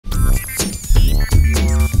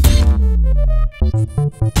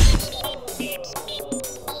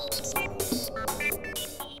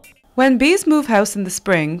When bees move house in the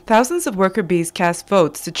spring, thousands of worker bees cast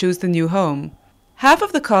votes to choose the new home. Half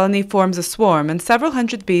of the colony forms a swarm and several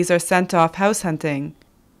hundred bees are sent off house hunting.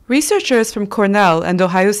 Researchers from Cornell and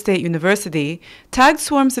Ohio State University tagged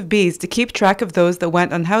swarms of bees to keep track of those that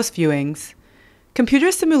went on house viewings.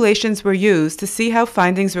 Computer simulations were used to see how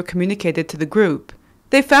findings were communicated to the group.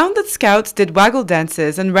 They found that scouts did waggle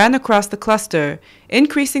dances and ran across the cluster,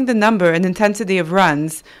 increasing the number and intensity of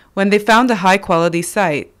runs when they found a high-quality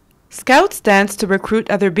site. Scouts danced to recruit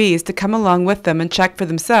other bees to come along with them and check for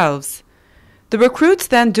themselves. The recruits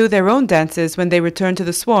then do their own dances when they return to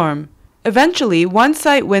the swarm. Eventually, one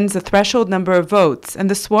site wins a threshold number of votes and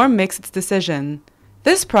the swarm makes its decision.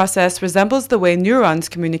 This process resembles the way neurons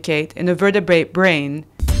communicate in a vertebrate brain.